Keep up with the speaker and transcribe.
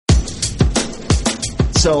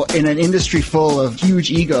So in an industry full of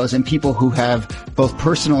huge egos and people who have both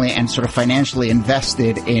personally and sort of financially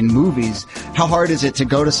invested in movies, how hard is it to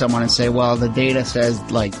go to someone and say, well, the data says,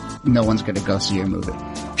 like, no one's going to go see your movie?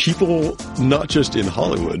 People, not just in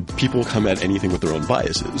Hollywood, people come at anything with their own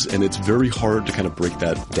biases, and it's very hard to kind of break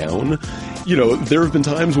that down. You know, there have been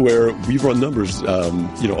times where we've run numbers,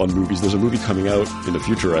 on movies. There's a movie coming out in the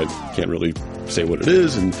future. I can't really say what it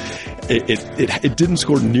is, and it didn't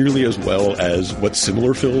score nearly as well as what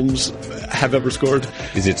similar films have ever scored.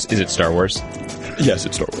 Is it Star Wars? Yes,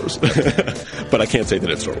 it's Star Wars. But I can't say that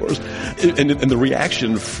it's Star Wars. And the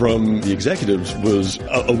reaction from the executives was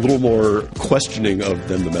a little more questioning of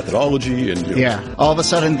them, the methodology. And yeah, all of a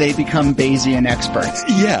sudden they become Bayesian experts.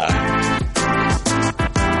 Yeah.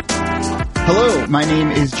 Hello, my name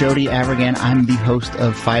is Jody Avirgan. I'm the host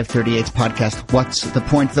of 538's podcast, What's the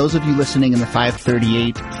Point? Those of you listening in the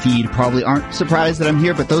 538 feed probably aren't surprised that I'm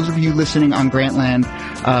here, but those of you listening on Grantland,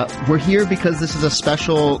 we're here because this is a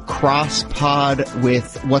special cross-pod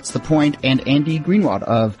with What's the Point and Andy Greenwald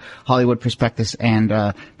of Hollywood Prospectus and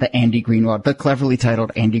the cleverly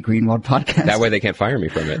titled Andy Greenwald podcast. That way they can't fire me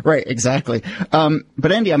from it. Right, exactly.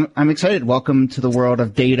 But Andy, I'm excited. Welcome to the world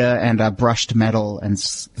of data and brushed metal and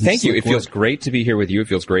Thank you. It feels great to be here with you. It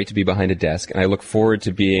feels great to be behind a desk, and I look forward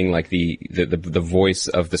to being like the voice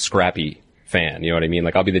of the scrappy fan. You know what I mean?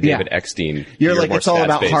 Like, I'll be the David Eckstein. You're like, it's all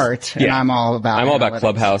about heart, and I'm all about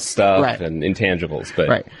Clubhouse stuff and intangibles. But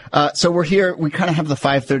right. So we're here. We kind of have the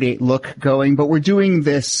 538 look going, but we're doing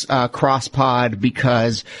this cross pod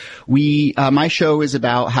because my show is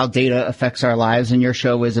about how data affects our lives, and your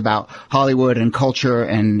show is about Hollywood and culture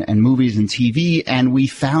and movies and TV. And we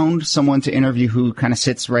found someone to interview who kind of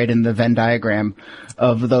sits right in the Venn diagram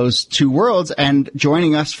of those two worlds. And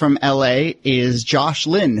joining us from LA is Josh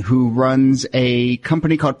Lynn, who runs a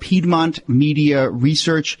company called Piedmont Media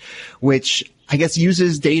Research, which I guess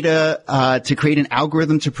uses data to create an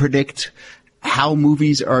algorithm to predict how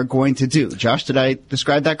movies are going to do. Josh, did I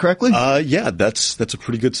describe that correctly? Yeah, that's a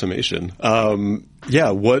pretty good summation.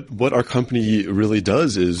 What our company really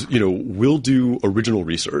does is, we'll do original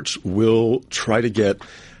research. We'll try to get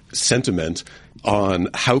sentiment on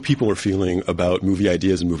how people are feeling about movie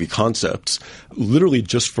ideas and movie concepts, literally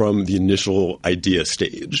just from the initial idea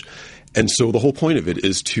stage. And so the whole point of it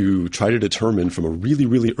is to try to determine from a really,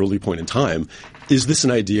 really early point in time, is this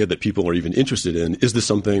an idea that people are even interested in? Is this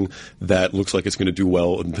something that looks like it's going to do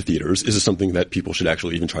well in the theaters? Is this something that people should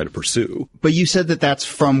actually even try to pursue? But you said that that's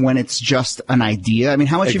from when it's just an idea. I mean,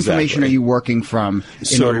 how much information are you working from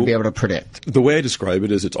in order to be able to predict? The way I describe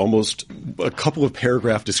it is it's almost a couple of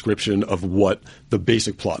paragraph description of what the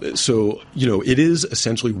basic plot is. So, it is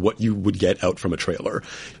essentially what you would get out from a trailer.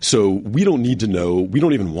 So we don't need to know, we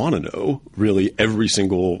don't even want to know really every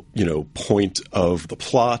single, point of the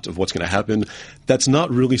plot of what's going to happen. That's not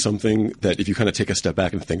really something that, if you kind of take a step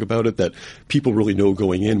back and think about it, that people really know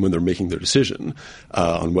going in when they're making their decision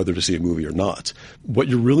on whether to see a movie or not. What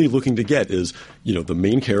you're really looking to get is, the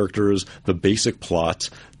main characters, the basic plot,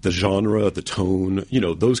 the genre, the tone,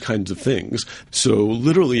 those kinds of things. So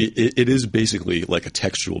literally, it is basically like a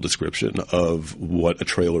textual description of what a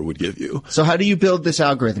trailer would give you. So how do you build this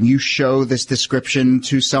algorithm? You show this description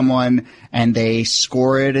to someone and they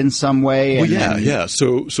score it in some way? Yeah.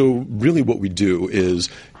 So really what we do is,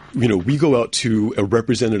 we go out to a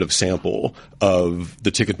representative sample of the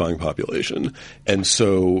ticket buying population. And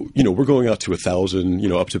so, we're going out to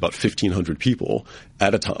 1,000, up to about 1,500 people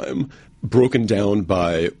at a time, broken down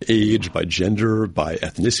by age, by gender, by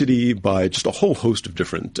ethnicity, by just a whole host of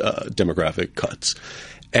different demographic cuts.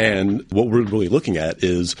 And what we're really looking at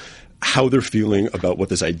is how they're feeling about what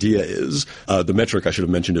this idea is. The metric, I should have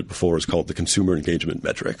mentioned it before, is called the consumer engagement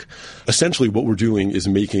metric. Essentially, what we're doing is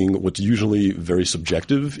making what's usually very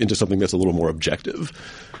subjective into something that's a little more objective.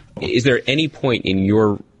 Is there any point in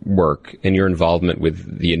your work and your involvement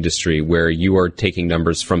with the industry where you are taking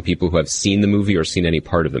numbers from people who have seen the movie or seen any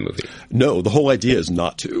part of the movie? No, the whole idea is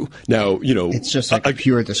not to. Now, it's just like a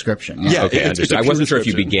pure description. Yeah, okay, understood. I wasn't sure if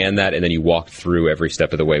you began that and then you walked through every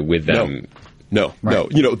step of the way with them. No.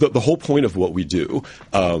 The whole point of what we do,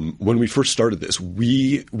 when we first started this,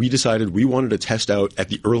 we decided we wanted to test out at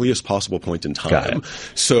the earliest possible point in time. Got it.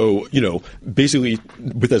 So, basically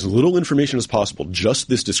with as little information as possible, just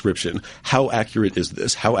this description, how accurate is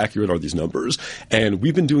this? How accurate are these numbers? And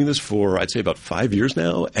we've been doing this for, I'd say, about 5 years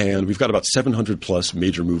now, and we've got about 700 plus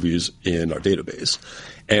major movies in our database.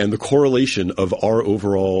 And the correlation of our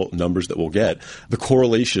overall numbers that we'll get, the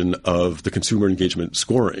correlation of the consumer engagement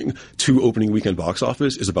scoring to opening weekend box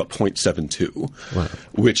office is about 0.72, wow,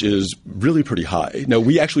 which is really pretty high. Now,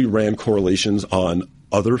 we actually ran correlations on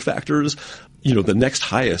other factors the next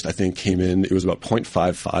highest, I think, came in, it was about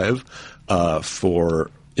 0.55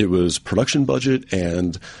 for... It was production budget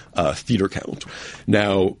and theater count.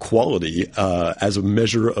 Now, quality, as a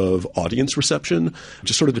measure of audience reception,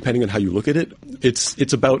 just sort of depending on how you look at it,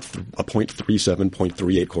 it's about a 0.37,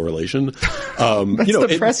 0.38 correlation. That's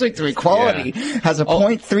depressing. Quality has a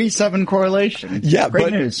 0.37 correlation. Yeah,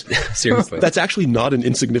 Great news. Seriously. That's actually not an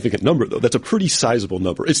insignificant number, though. That's a pretty sizable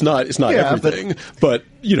number. It's not everything, but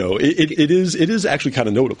it is actually kind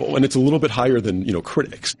of notable, and it's a little bit higher than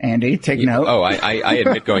critics. Andy, take note. Oh, I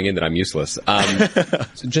admit going in that I'm useless.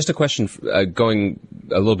 So just a question, going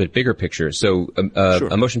a little bit bigger picture. So Sure.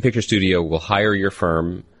 A motion picture studio will hire your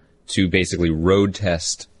firm to basically road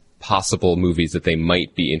test possible movies that they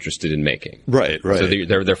might be interested in making. Right. So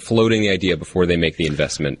they're floating the idea before they make the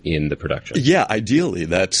investment in the production. Yeah, ideally,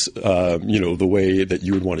 that's the way that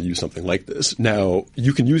you would want to use something like this. Now,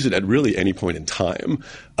 you can use it at really any point in time.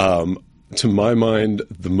 To my mind,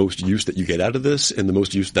 the most use that you get out of this, and the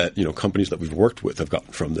most use that companies that we've worked with have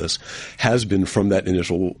gotten from this, has been from that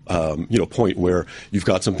initial point where you've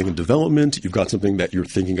got something in development, you've got something that you're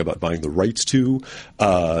thinking about buying the rights to,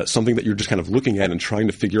 something that you're just kind of looking at and trying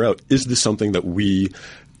to figure out, is this something that we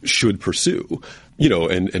should pursue?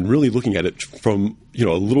 And really looking at it from a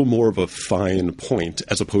little more of a fine point,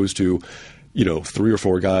 as opposed to 3 or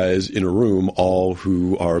 4 guys in a room, all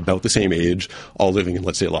who are about the same age, all living in,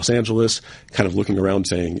 let's say, Los Angeles, kind of looking around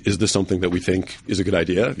saying, is this something that we think is a good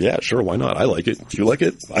idea? Yeah, sure, why not? I like it. Do you like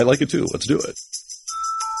it? I like it too. Let's do it.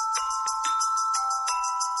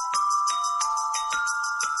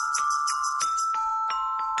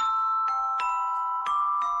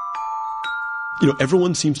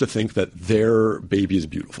 Everyone seems to think that their baby is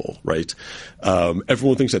beautiful, right?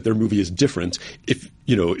 Everyone thinks that their movie is different. If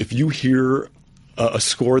you hear a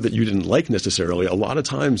score that you didn't like necessarily, a lot of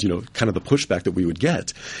times, kind of the pushback that we would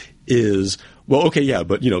get is, well, okay, yeah,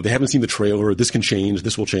 but, they haven't seen the trailer. This can change.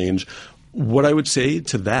 This will change. What I would say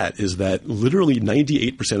to that is that literally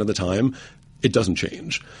 98% of the time, it doesn't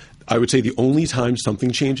change. I would say the only time something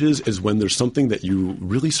changes is when there's something that you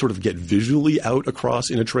really sort of get visually out across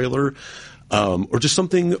in a trailer, or just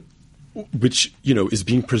something which, is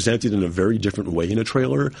being presented in a very different way in a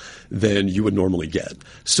trailer than you would normally get.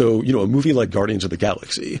 So, a movie like Guardians of the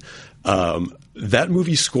Galaxy, that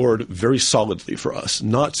movie scored very solidly for us,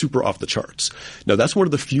 not super off the charts. Now, that's one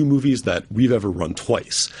of the few movies that we've ever run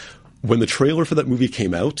twice. When the trailer for that movie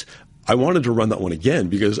came out, I wanted to run that one again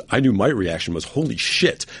because I knew my reaction was, holy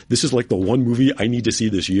shit, this is like the one movie I need to see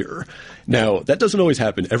this year. Now, that doesn't always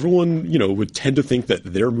happen. Everyone, would tend to think that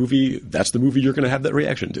their movie, that's the movie you're going to have that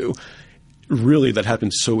reaction to. Really, that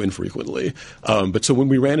happens so infrequently. But so when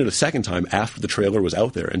we ran it a second time after the trailer was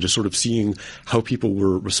out there and just sort of seeing how people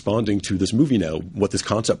were responding to this movie now, what this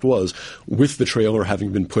concept was, with the trailer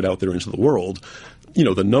having been put out there into the world,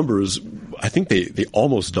 the numbers, I think they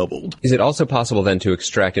almost doubled. Is it also possible then to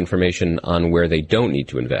extract information on where they don't need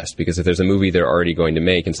to invest? Because if there's a movie they're already going to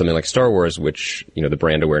make, and something like Star Wars, which, the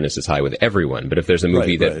brand awareness is high with everyone, but if there's a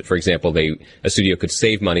movie that, for example, a studio could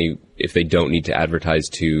save money if they don't need to advertise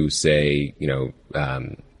to, say,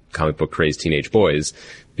 comic book crazed teenage boys,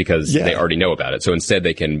 because they already know about it. So instead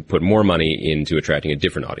they can put more money into attracting a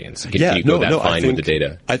different audience. Can you go that fine with the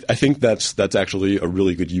data? I think that's actually a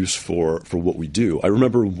really good use for what we do. I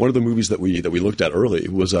remember one of the movies that we looked at early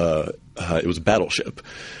was it was Battleship,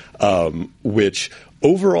 which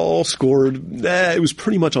overall scored, it was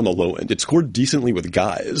pretty much on the low end. It scored decently with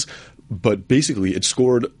guys, but basically it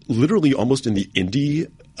scored literally almost in the indie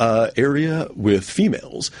area with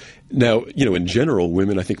females. Now, in general,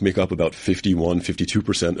 women, I think, make up about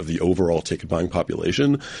 52% of the overall ticket buying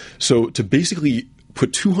population. So to basically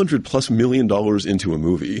put $200+ million into a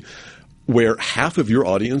movie where half of your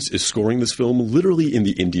audience is scoring this film literally in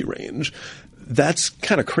the indie range, that's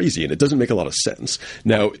kind of crazy, and it doesn't make a lot of sense.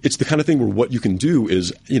 Now, it's the kind of thing where what you can do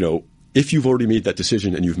is, if you've already made that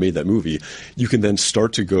decision and you've made that movie, you can then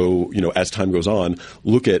start to go, as time goes on,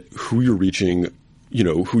 look at who you're reaching,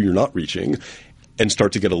 who you're not reaching, and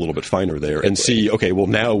start to get a little bit finer there and see, okay, well,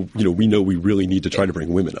 now, we know we really need to try to bring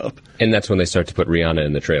women up. And that's when they start to put Rihanna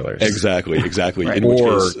in the trailers. Exactly. Right.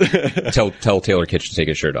 Or tell Taylor Kitsch to take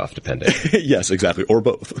his shirt off, depending. Yes, exactly. Or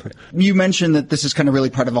both. You mentioned that this is kind of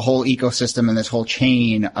really part of a whole ecosystem and this whole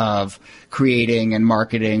chain of creating and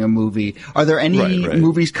marketing a movie. Are there any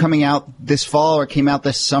movies coming out this fall or came out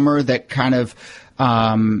this summer that kind of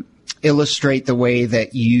illustrate the way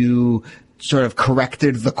that you sort of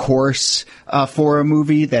corrected the course for a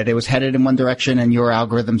movie, that it was headed in one direction and your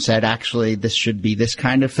algorithm said, actually, this should be this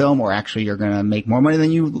kind of film, or actually you're going to make more money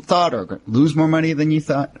than you thought or lose more money than you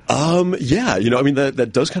thought? Yeah, I mean,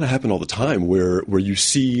 that does kind of happen all the time where you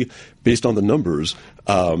see, based on the numbers,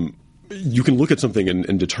 you can look at something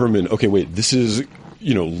and determine, okay, wait, this is,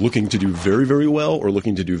 looking to do very, very well or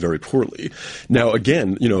looking to do very poorly. Now,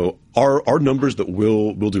 again, our numbers that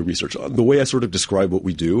we'll do research on, the way I sort of describe what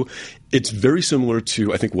we do, it's very similar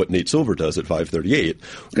to, I think, what Nate Silver does at 538,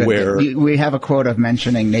 Good. where we have a quote of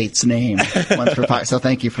mentioning Nate's name once per so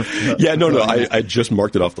thank you for yeah, no, I just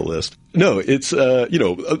marked it off the list. No, it's, a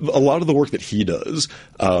lot of the work that he does,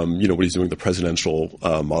 when he's doing the presidential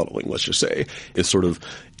modeling, let's just say, is sort of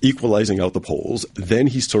equalizing out the polls. Then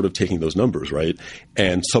he's sort of taking those numbers, right,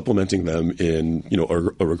 and supplementing them in,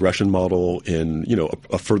 a regression model, in,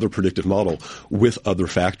 a further predictive model with other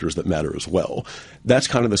factors that matter as well. That's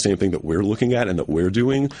kind of the same thing that we're looking at and that we're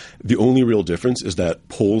doing. The only real difference is that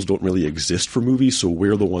polls don't really exist for movies, so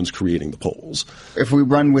we're the ones creating the polls. If we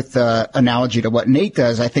run with the analogy to what Nate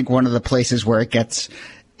does, I think one of the places where it gets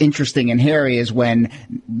interesting and hairy is when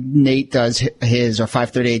Nate does his, or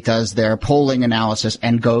 538 does their polling analysis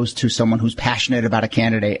and goes to someone who's passionate about a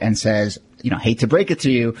candidate and says, hate to break it to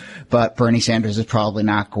you, but Bernie Sanders is probably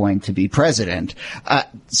not going to be president.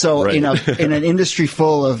 So, right. In an industry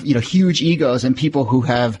full of, huge egos and people who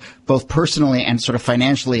have both personally and sort of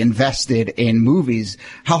financially invested in movies,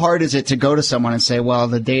 how hard is it to go to someone and say, well,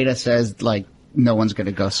 the data says, no one's going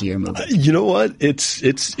to go see your movie? You know what? It's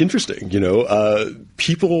interesting.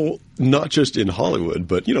 People, not just in Hollywood,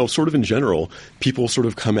 but, sort of in general, people sort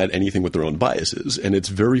of come at anything with their own biases. And it's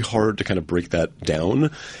very hard to kind of break that down.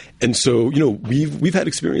 And so, we've had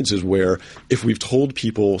experiences where if we've told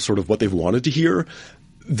people sort of what they've wanted to hear,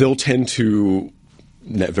 they'll tend to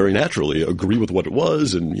very naturally agree with what it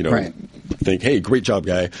was and, right. think, hey, great job,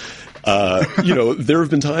 guy. There have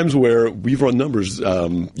been times where we've run numbers,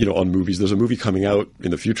 on movies. There's a movie coming out in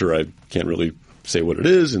the future. I can't really say what it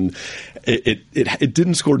is, and it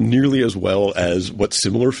didn't score nearly as well as what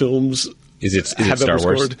similar films. Is it Star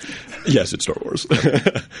Wars? Yes, it's Star Wars.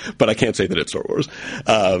 But I can't say that it's Star Wars.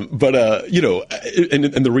 And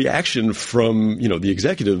the reaction from, the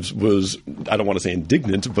executives was, I don't want to say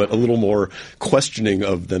indignant, but a little more questioning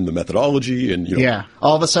of then the methodology and, Yeah.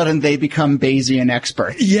 All of a sudden they become Bayesian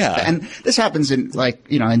experts. Yeah. And this happens in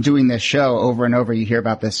in doing this show over and over, you hear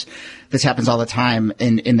about this. This happens all the time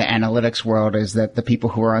in the analytics world, is that the people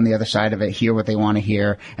who are on the other side of it hear what they want to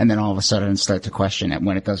hear and then all of a sudden start to question it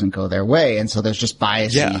when it doesn't go their way. And so there's just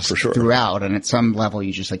biases for sure. throughout. And at some level,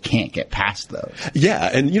 you just can't get past those. Yeah.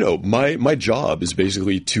 And, my job is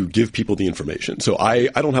basically to give people the information. So I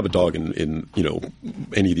don't have a dog in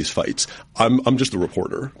any of these fights. I'm just the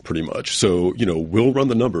reporter pretty much. So, we'll run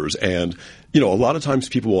the numbers and, a lot of times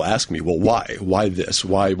people will ask me, well, why? Why this?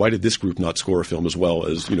 Why did this group not score a film as well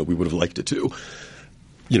as, we would have liked it to?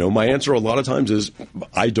 My answer a lot of times is,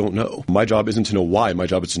 I don't know. My job isn't to know why. My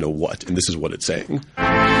job is to know what. And this is what it's saying.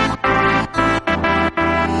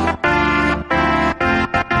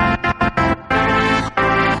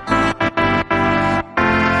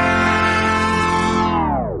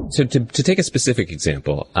 So to take a specific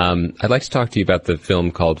example, I'd like to talk to you about the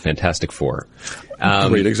film called Fantastic Four.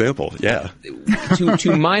 Great example, yeah.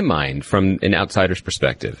 To my mind, from an outsider's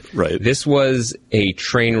perspective, right. This was a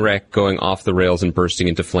train wreck going off the rails and bursting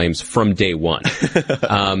into flames from day one.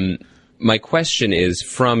 My question is,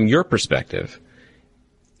 from your perspective,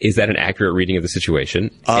 is that an accurate reading of the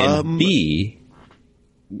situation? And B,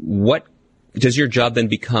 what does your job then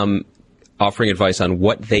become offering advice on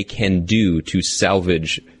what they can do to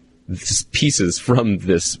salvage pieces from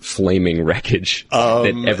this flaming wreckage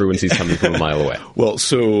that everyone sees coming from a mile away? Well,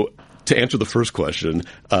 so to answer the first question,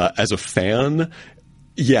 as a fan,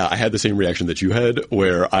 yeah, I had the same reaction that you had,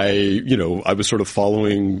 where I was sort of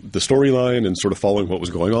following the storyline and sort of following what was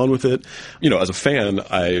going on with it. As a fan,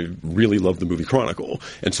 I really loved the movie Chronicle,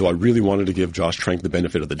 and so I really wanted to give Josh Trank the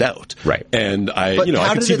benefit of the doubt. Right. And I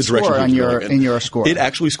how could see the direction on your score. It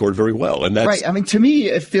actually scored very well, and that's right. I mean, to me,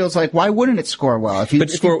 it feels like, why wouldn't it score well? If you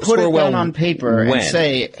put it down on paper and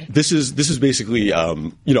say, this is basically,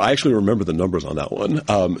 I actually remember the numbers on that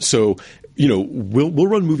one. So we'll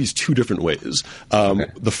run movies two different ways. Okay.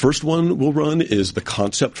 The first one we'll run is the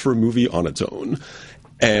concept for a movie on its own.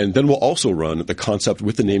 And then we'll also run the concept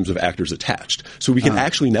with the names of actors attached. So we can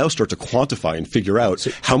actually now start to quantify and figure out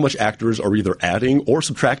how much actors are either adding or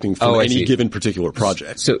subtracting from any given particular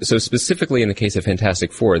project. So specifically in the case of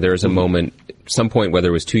Fantastic Four, there is a moment some point, whether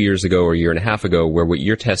it was 2 years ago or a year and a half ago, where what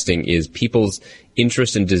you're testing is people's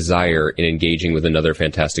interest and desire in engaging with another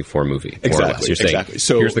Fantastic Four movie. Exactly. You're saying, exactly.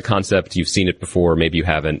 So here's the concept. You've seen it before. Maybe you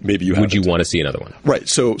haven't. Maybe you haven't. Would you want to see another one? Right.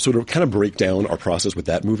 So to kind of break down our process with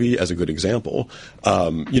that movie as a good example,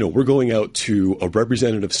 we're going out to a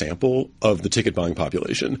representative sample of the ticket buying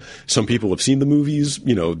population. Some people have seen the movies,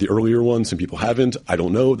 the earlier ones. Some people haven't. I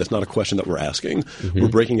don't know. That's not a question that we're asking. Mm-hmm. We're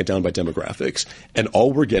breaking it down by demographics. And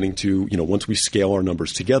all we're getting to, once we scale our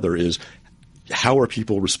numbers together is how are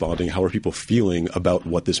people responding? How are people feeling about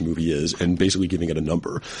what this movie is, and basically giving it a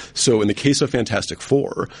number. So in the case of Fantastic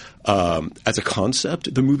Four, as a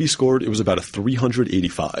concept, the movie scored, it was about a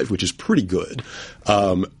 385, which is pretty good.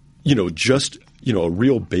 Just a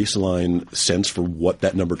real baseline sense for what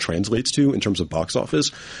that number translates to in terms of box office.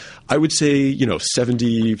 I would say,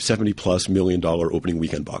 $70 plus $1 million opening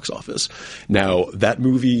weekend box office. Now, that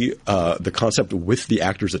movie, the concept with the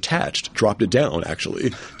actors attached, dropped it down,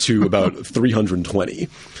 actually, to about 320.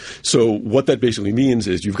 So what that basically means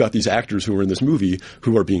is you've got these actors who are in this movie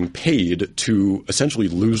who are being paid to essentially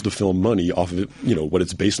lose the film money off of it, what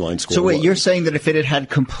its baseline score was. So wait, you're saying that if it had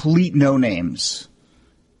complete no names,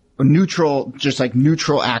 neutral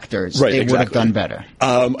actors, right, they exactly. would have done better.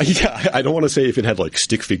 I don't want to say if it had like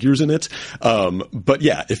stick figures in it. But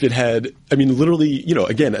yeah, if it had, literally,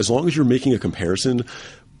 again, as long as you're making a comparison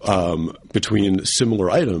between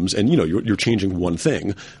similar items and, you're changing one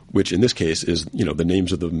thing, which in this case is, the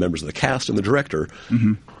names of the members of the cast and the director.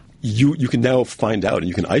 Mm-hmm. You can now find out and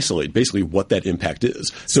you can isolate basically what that impact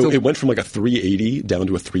is. So it went from like a 380 down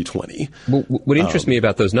to a 320. Well, what interests me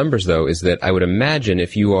about those numbers, though, is that I would imagine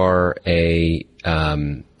if you are a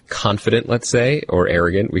confident, let's say, or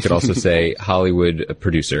arrogant, we could also say Hollywood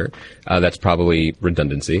producer, that's probably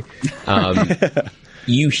redundancy,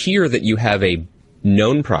 you hear that you have a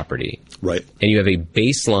known property, right, and you have a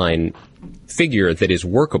baseline figure that is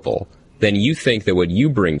workable, then you think that what you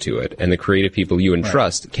bring to it and the creative people you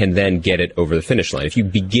entrust can then get it over the finish line. If you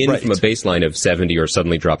begin from a baseline of 70 or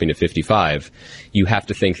suddenly dropping to 55, you have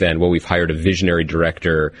to think then, well, we've hired a visionary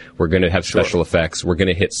director. We're going to have special effects. We're going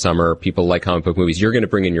to hit summer. People like comic book movies. You're going to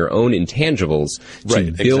bring in your own intangibles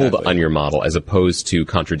to build on your model as opposed to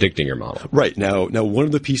contradicting your model. Right. Now, one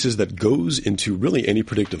of the pieces that goes into really any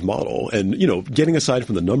predictive model and, getting aside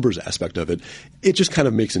from the numbers aspect of it, it just kind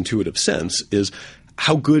of makes intuitive sense is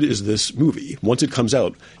how good is this movie? Once it comes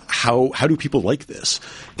out, how do people like this?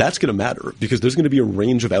 That's going to matter because there's going to be a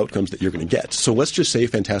range of outcomes that you're going to get. So let's just say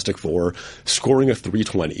Fantastic Four scoring a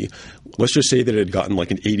 320. Let's just say that it had gotten like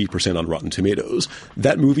an 80% on Rotten Tomatoes.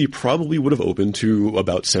 That movie probably would have opened to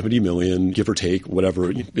about 70 million, give or take,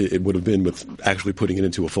 whatever it would have been with actually putting it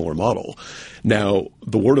into a fuller model. Now,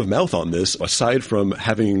 the word of mouth on this, aside from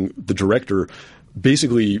having the director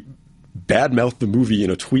basically badmouthed the movie in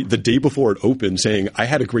a tweet the day before it opened saying, I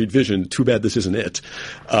had a great vision, too bad this isn't it.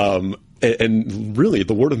 And really,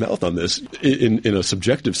 the word of mouth on this, in a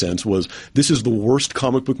subjective sense, was this is the worst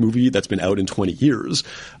comic book movie that's been out in 20 years.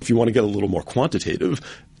 If you want to get a little more quantitative,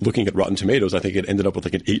 looking at Rotten Tomatoes, I think it ended up with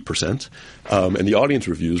like an 8%. And the audience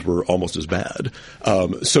reviews were almost as bad.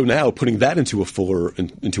 So now putting that into a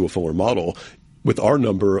fuller model, with our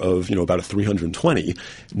number of, about a 320,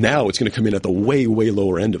 now it's going to come in at the way, way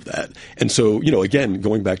lower end of that. And so, again,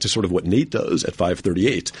 going back to sort of what Nate does at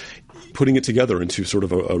 538, putting it together into sort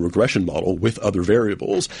of a regression model with other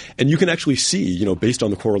variables. And you can actually see, based on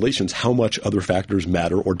the correlations, how much other factors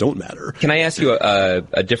matter or don't matter. Can I ask you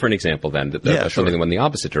a different example then? Something that went in the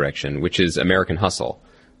opposite direction, which is American Hustle,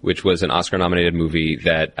 which was an Oscar-nominated movie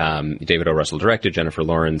that David O. Russell directed, Jennifer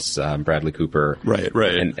Lawrence, Bradley Cooper,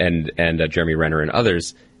 and Jeremy Renner and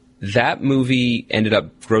others. That movie ended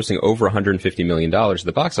up grossing over $150 million at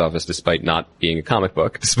the box office, despite not being a comic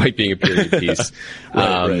book, despite being a period piece,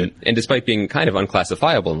 and despite being kind of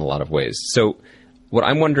unclassifiable in a lot of ways. So what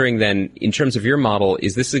I'm wondering then, in terms of your model,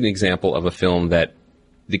 is this an example of a film that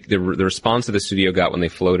the response that the studio got when they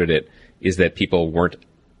floated it is that people weren't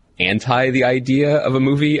anti the idea of a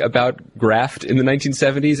movie about graft in the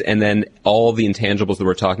 1970s, and then all the intangibles that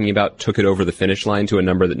we're talking about took it over the finish line to a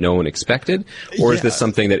number that no one expected? Or is this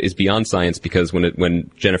something that is beyond science because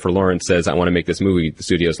when Jennifer Lawrence says, I want to make this movie, the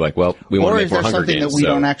studio's like, well, we want to make more Hunger Games. Or is there something that we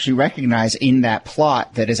don't actually recognize in that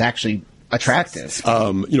plot that is actually attractive?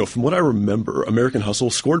 From what I remember, American Hustle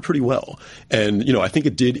scored pretty well. And, I think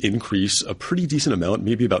it did increase a pretty decent amount,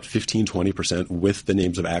 maybe about 15-20% with the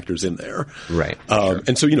names of actors in there. Right.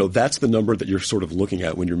 And so, that's the number that you're sort of looking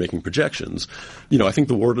at when you're making projections. I think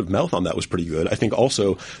the word of mouth on that was pretty good. I think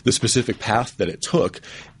also the specific path that it took,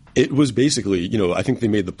 It was basically, I think they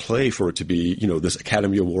made the play for it to be, this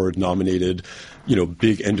Academy Award nominated,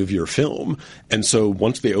 big end of year film. And so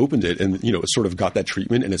once they opened it and, it sort of got that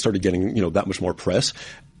treatment and it started getting, that much more press,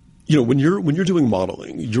 when you're doing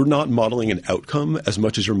modeling, you're not modeling an outcome as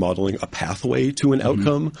much as you're modeling a pathway to an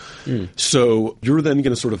outcome. So you're then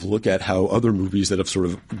going to sort of look at how other movies that have sort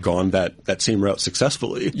of gone that same route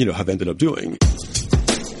successfully, have ended up doing.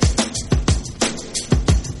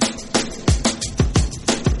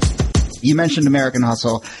 You mentioned American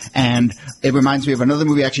Hustle, and it reminds me of another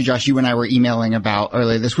movie, actually, Josh, you and I were emailing about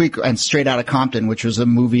earlier this week, and Straight Outta Compton, which was a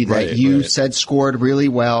movie that you said scored really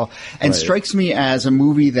well, and strikes me as a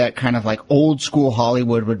movie that kind of like old school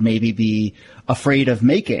Hollywood would maybe be afraid of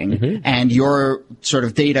making, and your sort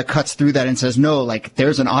of data cuts through that and says, no, like,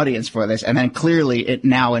 there's an audience for this. And then clearly it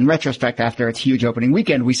now, in retrospect, after its huge opening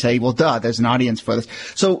weekend, we say, well, duh, there's an audience for this.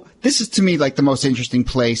 So this is, to me, like the most interesting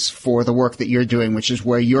place for the work that you're doing, which is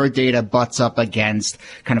where your data butts up against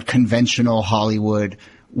kind of conventional Hollywood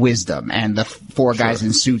wisdom and the four guys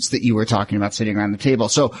in suits that you were talking about sitting around the table.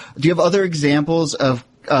 So do you have other examples of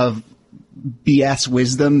BS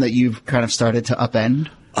wisdom that you've kind of started to upend?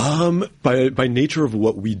 By nature of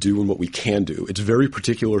what we do and what we can do, it's very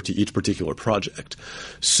particular to each particular project.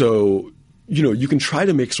 So, you can try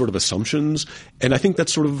to make sort of assumptions, and I think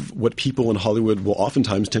that's sort of what people in Hollywood will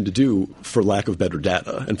oftentimes tend to do for lack of better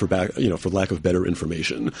data and for lack of better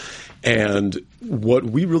information. And what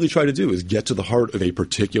we really try to do is get to the heart of a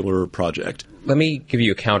particular project. Let me give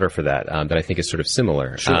you a counter for that I think is sort of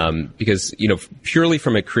similar. Sure. Because, purely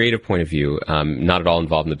from a creative point of view, not at all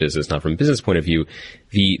involved in the business, not from a business point of view,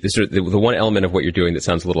 the one element of what you're doing that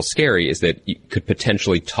sounds a little scary is that you could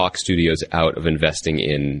potentially talk studios out of investing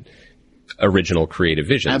in original creative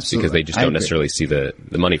visions. Absolutely. Because they just don't necessarily see the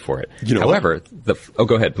money for it. However,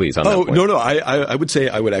 go ahead, please. On that point. No, I would say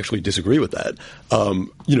I would actually disagree with that.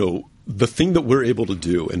 The thing that we're able to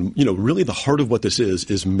do, and, really the heart of what this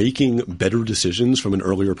is making better decisions from an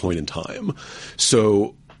earlier point in time.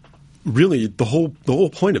 So really, the whole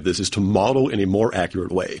point of this is to model in a more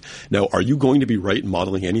accurate way. Now, are you going to be right in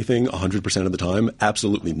modeling anything 100% of the time?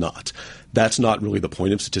 Absolutely not. That's not really the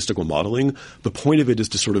point of statistical modeling. The point of it is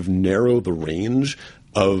to sort of narrow the range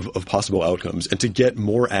of possible outcomes and to get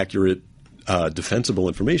more accurate defensible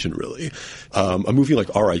information, really. A movie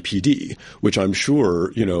like R.I.P.D., which I'm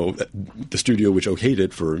sure, the studio which okayed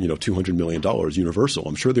it for, $200 million, Universal,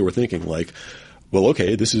 I'm sure they were thinking like, well,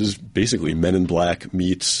 okay, this is basically Men in Black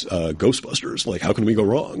meets Ghostbusters. Like, how can we go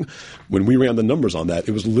wrong? When we ran the numbers on that,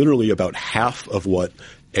 it was literally about half of what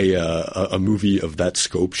a movie of that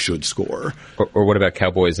scope should score. Or what about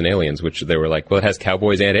Cowboys and Aliens, which they were like, well, it has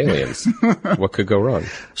cowboys and aliens. What could go wrong?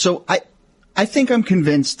 So I think I'm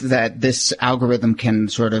convinced that this algorithm can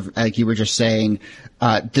sort of, like you were just saying,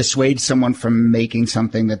 dissuade someone from making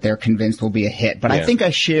something that they're convinced will be a hit. But I think I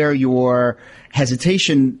share your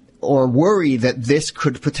hesitation or worry that this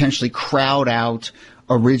could potentially crowd out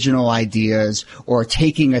original ideas or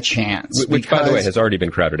taking a chance. Which, by the way, has already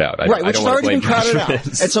been crowded out. Which has already been crowded out.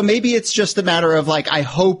 And so maybe it's just a matter of like, I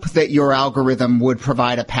hope that your algorithm would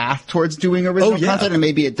provide a path towards doing original content, and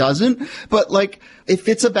maybe it doesn't. But like, if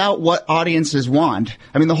it's about what audiences want,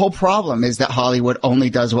 I mean, the whole problem is that Hollywood only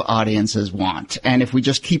does what audiences want. And if we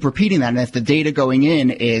just keep repeating that, and if the data going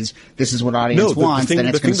in is this is what audience wants, then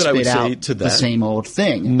it's going to spit out the same old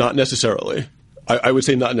thing. Not necessarily. I would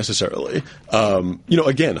say not necessarily.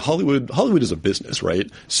 Again, Hollywood is a business, right?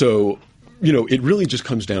 So, it really just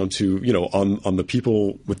comes down to, on the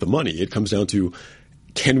people with the money, it comes down to,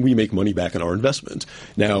 can we make money back on our investment?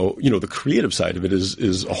 Now, the creative side of it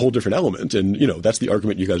is a whole different element. And, that's the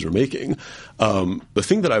argument you guys are making. The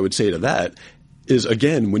thing that I would say to that is,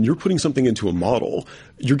 again, when you're putting something into a model,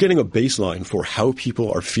 you're getting a baseline for how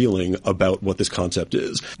people are feeling about what this concept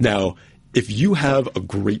is. Now, if you have a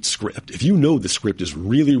great script, if you know the script is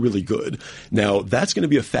really, really good, now that's going to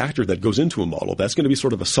be a factor that goes into a model. That's going to be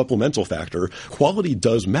sort of a supplemental factor. Quality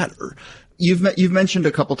does matter. You've mentioned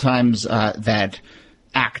a couple times that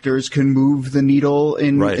actors can move the needle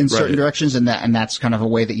in certain directions, and that's kind of a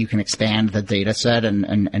way that you can expand the data set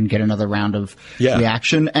and get another round of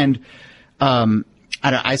reaction. And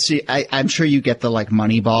I'm sure you get the like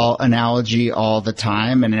Moneyball analogy all the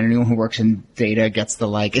time, and anyone who works in data gets the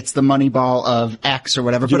like, it's the Moneyball of X or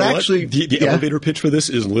whatever. But actually, the elevator pitch for this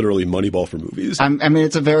is literally Moneyball for movies. I mean,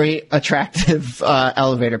 it's a very attractive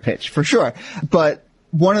elevator pitch for sure. But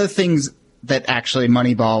one of the things that actually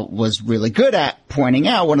Moneyball was really good at pointing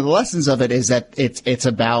out, one of the lessons of it is that it's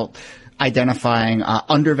about identifying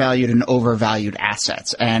undervalued and overvalued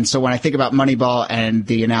assets. And so when I think about Moneyball and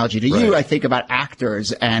the analogy to you, I think about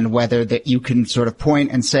actors and whether that you can sort of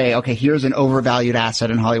point and say, okay, here's an overvalued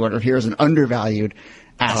asset in Hollywood, or here's an undervalued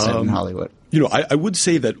asset in Hollywood. I would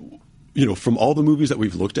say that, from all the movies that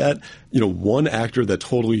we've looked at, one actor that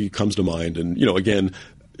totally comes to mind, and, again,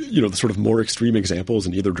 the sort of more extreme examples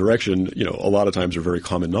in either direction, a lot of times are very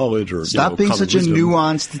common knowledge or Stop being such wisdom. a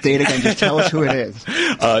nuanced data guy. Just tell us who it is.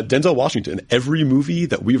 Denzel Washington. Every movie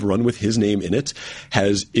that we've run with his name in it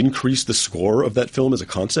has increased the score of that film as a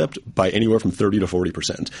concept by anywhere from 30 to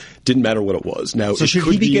 40%. Didn't matter what it was. Now, so should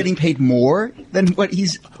he be getting paid more than what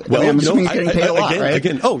he's? Well, I'm assuming he's getting paid a lot, right?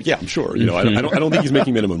 Again, oh yeah, I'm sure. I don't think he's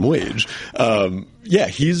making minimum wage.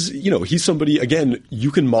 He's somebody. Again, you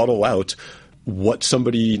can model out what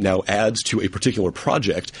somebody now adds to a particular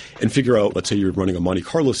project and figure out, let's say you're running a Monte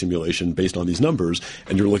Carlo simulation based on these numbers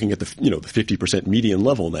and you're looking at the 50% median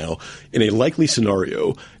level now. In a likely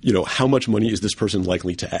scenario, how much money is this person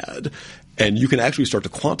likely to add? And you can actually start to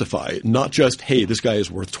quantify not just, hey, this guy is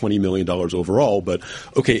worth $20 million overall, but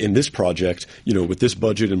okay, in this project, with this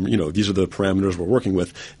budget and, these are the parameters we're working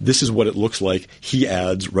with, this is what it looks like he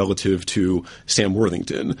adds relative to Sam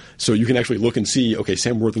Worthington. So you can actually look and see, okay,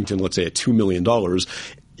 Sam Worthington, let's say at $2 million,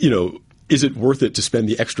 is it worth it to spend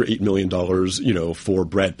the extra $8 million, for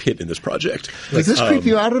Brad Pitt in this project? Does this creep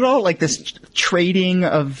you out at all? Like this trading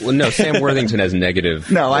of... Well, no, Sam Worthington has negative...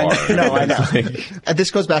 I know.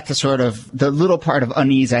 This goes back to sort of the little part of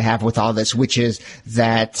unease I have with all this, which is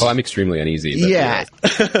that... Well, I'm extremely uneasy. Yeah.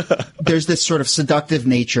 There's this sort of seductive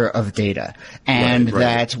nature of data. And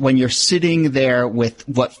that when you're sitting there with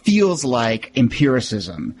what feels like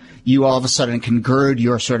empiricism, you all of a sudden can gird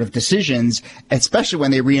your sort of decisions, especially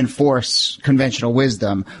when they reinforce conventional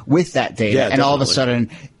wisdom with that data. Yeah, and definitely. all of a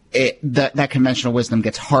sudden, that conventional wisdom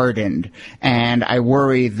gets hardened. And I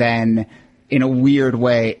worry then, in a weird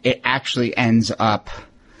way, it actually ends up...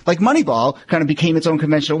 Like Moneyball kind of became its own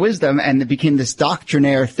conventional wisdom, and it became this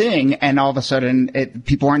doctrinaire thing, and all of a sudden,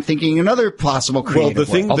 people aren't thinking another possible creative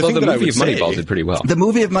way. Although the movie of Moneyball did pretty well. The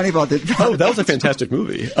movie of Moneyball did... Oh, that was a fantastic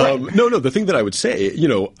movie. No, the thing that I would say,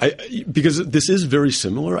 because this is very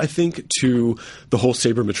similar, I think, to the whole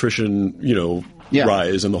sabermetrician,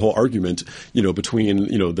 rise and the whole argument, between,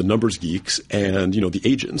 the numbers geeks and, the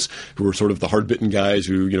agents who are sort of the hard-bitten guys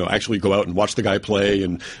who, actually go out and watch the guy play.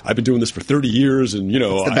 And I've been doing this for 30 years and,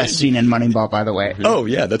 It's the best scene in Moneyball, by the way. Oh,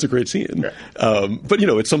 yeah, that's a great scene. But,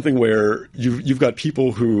 it's something where you've got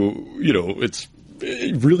people who, it's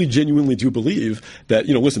really genuinely do believe that,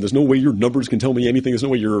 listen, there's no way your numbers can tell me anything. There's no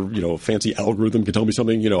way your, fancy algorithm can tell me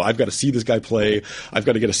something. I've got to see this guy play. I've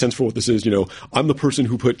got to get a sense for what this is. I'm the person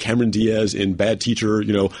who put Cameron Diaz in Bad Teacher.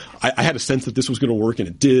 I had a sense that this was going to work and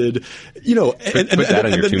it did. Put that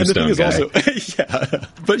on your tombstone, the thing is also, yeah.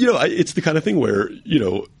 But, it's the kind of thing where,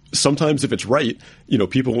 sometimes if it's right,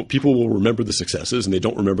 people will remember the successes and they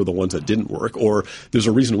don't remember the ones that didn't work, or there's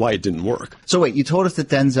a reason why it didn't work. So wait, you told us that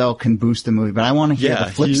Denzel can boost the movie, but I want to hear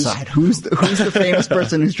the flip side. Who's the famous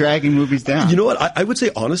person who's dragging movies down? You know what? I would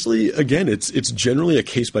say honestly, again, it's generally a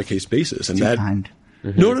case by case basis, and kind.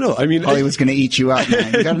 No. I mean, Hollywood's going to eat you out,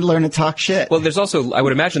 man. You got to learn to talk shit. Well, there's also, I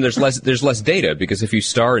would imagine there's less data, because if you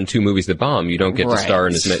star in 2 movies that bomb, you don't get to star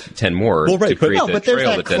in 10 more to create the trail but there's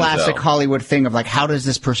that Denzel. classic Hollywood thing of like, how does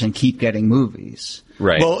this person keep getting movies?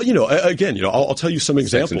 Right. Well, again, I'll tell you some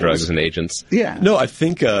examples. Sex and drugs and agents. Yeah. No, I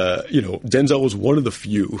think, Denzel was one of the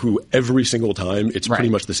few who every single time it's pretty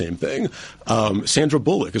much the same thing. Sandra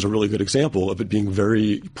Bullock is a really good example of it being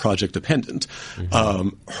very project dependent.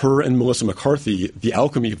 Mm-hmm. Her and Melissa McCarthy, the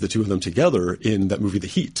alchemy of the two of them together in that movie, The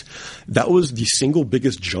Heat, that was the single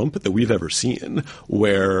biggest jump that we've ever seen,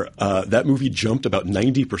 where that movie jumped about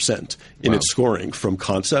 90% in its scoring from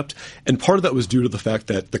concept. And part of that was due to the fact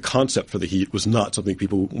that the concept for The Heat was not something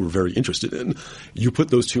people were very interested in. You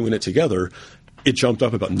put those two in it together, it jumped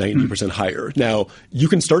up about 90% higher. Now, you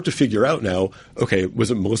can start to figure out now, okay, was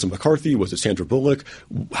it Melissa McCarthy? Was it Sandra Bullock?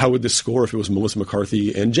 How would this score if it was Melissa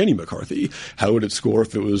McCarthy and Jenny McCarthy? How would it score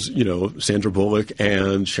if it was, Sandra Bullock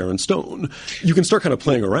and Sharon Stone? You can start kind of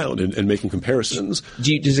playing around and making comparisons.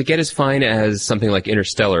 Does it get as fine as something like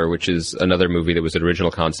Interstellar, which is another movie that was an original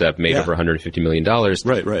concept, made over $150 million?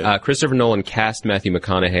 Right. Christopher Nolan cast Matthew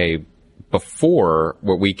McConaughey before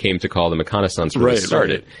what we came to call the McConaissance really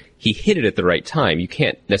started. He hit it at the right time. You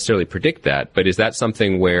can't necessarily predict that, but is that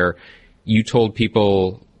something where you told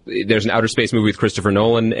people there's an outer space movie with Christopher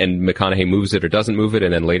Nolan and McConaughey moves it or doesn't move it,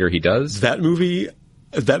 and then later he does? That movie,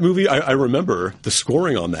 That movie, I remember the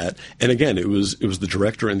scoring on that, and again, it was the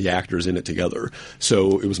director and the actors in it together.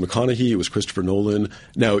 So it was McConaughey, it was Christopher Nolan.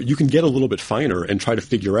 Now, you can get a little bit finer and try to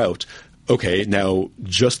figure out, okay, now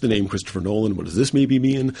just the name Christopher Nolan, what does this maybe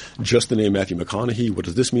mean? Just the name Matthew McConaughey, what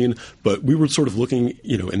does this mean? But we were sort of looking,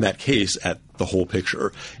 in that case at the whole picture.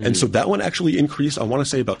 Mm-hmm. And so that one actually increased, I want to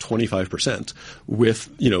say about 25%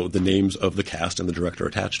 with, the names of the cast and the director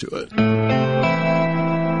attached to it.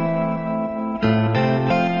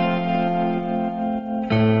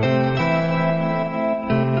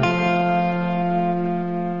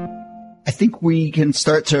 I think we can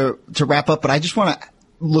start to wrap up, but I just want to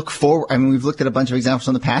look forward. I mean, we've looked at a bunch of examples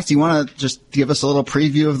in the past. Do you want to just give us a little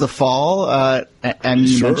preview of the fall? And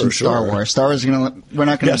you mentioned Star Wars. Star Wars we're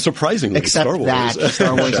not going to surprisingly accept Star Wars. That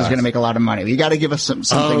Star Wars is going to make a lot of money. You got to give us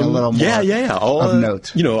something a little more of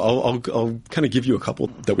note. I'll kind of give you a couple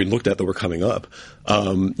that we looked at that were coming up.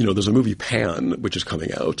 There's a movie Pan, which is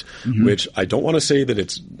coming out, which I don't want to say that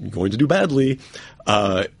it's going to do badly.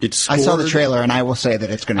 I saw the trailer, and I will say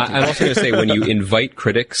that it's going to. I'm also going to say when you invite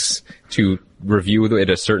critics to review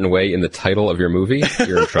it a certain way in the title of your movie,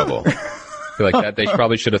 you're in trouble. I feel like that they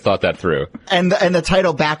probably should have thought that through. And the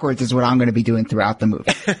title backwards is what I'm going to be doing throughout the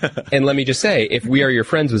movie. And let me just say, if We Are Your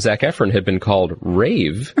Friends with Zac Efron had been called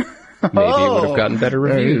Rave, maybe it would have gotten better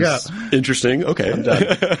reviews. Interesting. Okay. I'm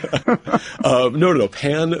done. No.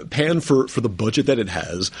 Pan for the budget that it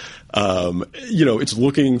has, it's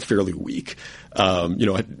looking fairly weak.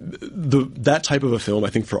 That type of a film, I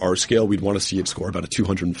think for our scale, we'd want to see it score about a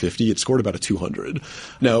 250. It scored about a 200.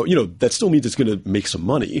 Now, that still means it's going to make some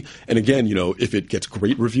money. And again, if it gets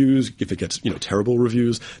great reviews, if it gets, terrible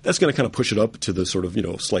reviews, that's going to kind of push it up to the sort of,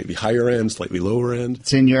 slightly higher end, slightly lower end.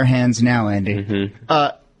 It's in your hands now, Andy.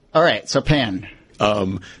 Mm-hmm. All right. So Pan.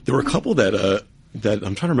 There were a couple that I'm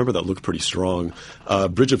trying to remember that looked pretty strong.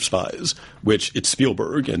 Bridge of Spies, which it's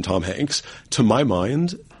Spielberg and Tom Hanks. To my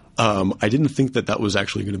mind, I didn't think that was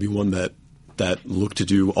actually going to be one that looked to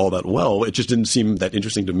do all that well. It just didn't seem that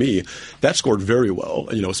interesting to me. That scored very well,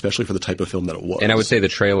 especially for the type of film that it was. And I would say the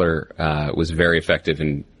trailer was very effective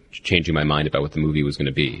in changing my mind about what the movie was going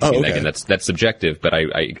to be. Okay. Again, that's subjective, but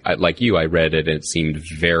I like you, I read it and it seemed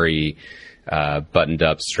very buttoned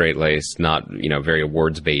up, straight-laced, not, very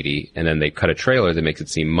awards baity. And then they cut a trailer that makes it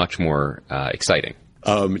seem much more exciting.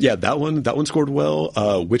 That one scored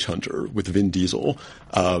well. Witch Hunter with Vin Diesel.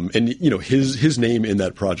 And his name in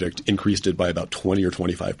that project increased it by about 20 or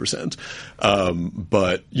 25%.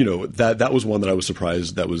 But that was one that I was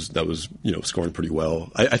surprised that was scoring pretty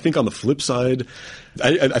well. I think on the flip side,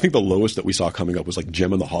 I think the lowest that we saw coming up was like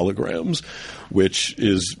Gem and the Holograms, which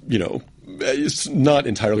is, it's not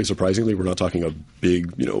entirely surprisingly. We're not talking a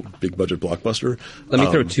big budget blockbuster. Let me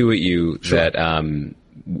throw two at you sure. that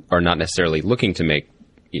are not necessarily looking to make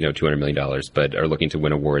 $200 million, but are looking to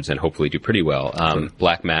win awards and hopefully do pretty well. Sure.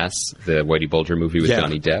 Black Mass, the Whitey Bulger movie with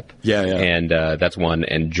Johnny Depp. Yeah. And that's one.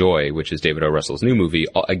 And Joy, which is David O. Russell's new movie,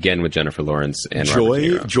 again with Jennifer Lawrence and Robert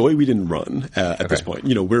De Niro. Joy we didn't run at this point.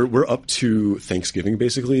 We're up to Thanksgiving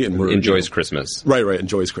basically, and we're Enjoy's Christmas. Right.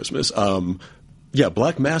 Enjoy's Christmas.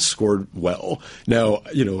 Black Mass scored well. Now,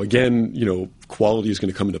 again, quality is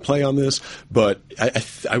going to come into play on this, but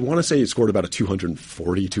I want to say it scored about a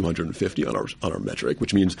 240, 250 on our metric,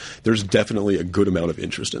 which means there's definitely a good amount of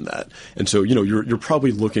interest in that. And so, you're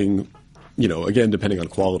probably looking, again, depending on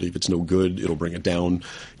quality, if it's no good, it'll bring it down.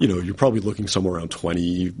 You're probably looking somewhere around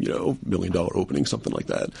 $20, $1 million opening, something like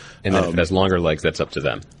that. And then if it has longer legs, that's up to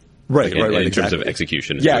them. Right, in exactly. terms of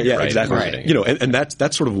execution. Yeah, exactly. Right. And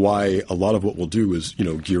that's sort of why a lot of what we'll do is,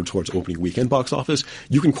 geared towards opening weekend box office.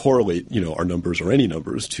 You can correlate, our numbers or any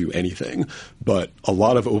numbers to anything, but a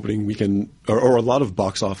lot of opening weekend or a lot of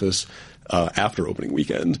box office after opening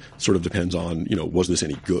weekend sort of depends on, was this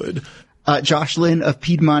any good? Josh Lynn of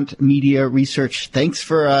Piedmont Media Research, thanks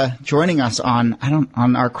for joining us on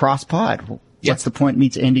our cross pod. What's the Point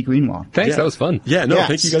meets Andy Greenwald. Thanks, that was fun. Yeah, no,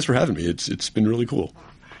 thank you guys for having me. It's been really cool.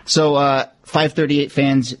 So, 538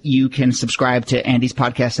 fans, you can subscribe to Andy's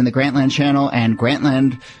podcast in the Grantland channel, and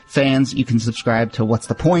Grantland fans, you can subscribe to What's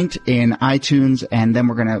the Point in iTunes, and then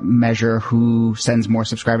we're going to measure who sends more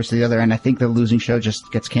subscribers to the other, and I think the losing show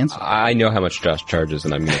just gets canceled. I know how much Josh charges,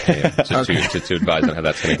 and I'm going to pay him to advise on how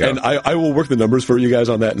that's going to go. And I will work the numbers for you guys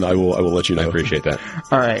on that, and I will let you know. I appreciate that.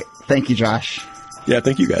 All right. Thank you, Josh. Yeah,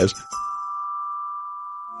 thank you guys.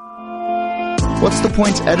 What's the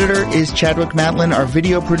Point's editor is Chadwick Matlin. Our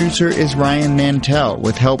video producer is Ryan Nantel,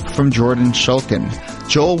 with help from Jordan Shulkin.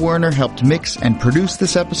 Joel Werner helped mix and produce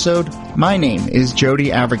this episode. My name is Jody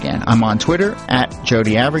Avirgan. I'm on Twitter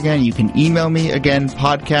 @Jody Avirgan. You can email me again,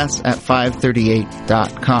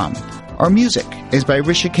 podcasts@538.com. Our music is by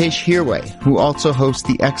Rishikesh Hirway, who also hosts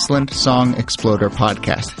the excellent Song Exploder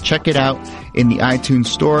podcast. Check it out in the iTunes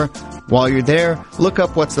store. While you're there, look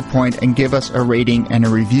up What's the Point and give us a rating and a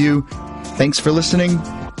review. Thanks for listening.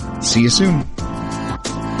 See you soon.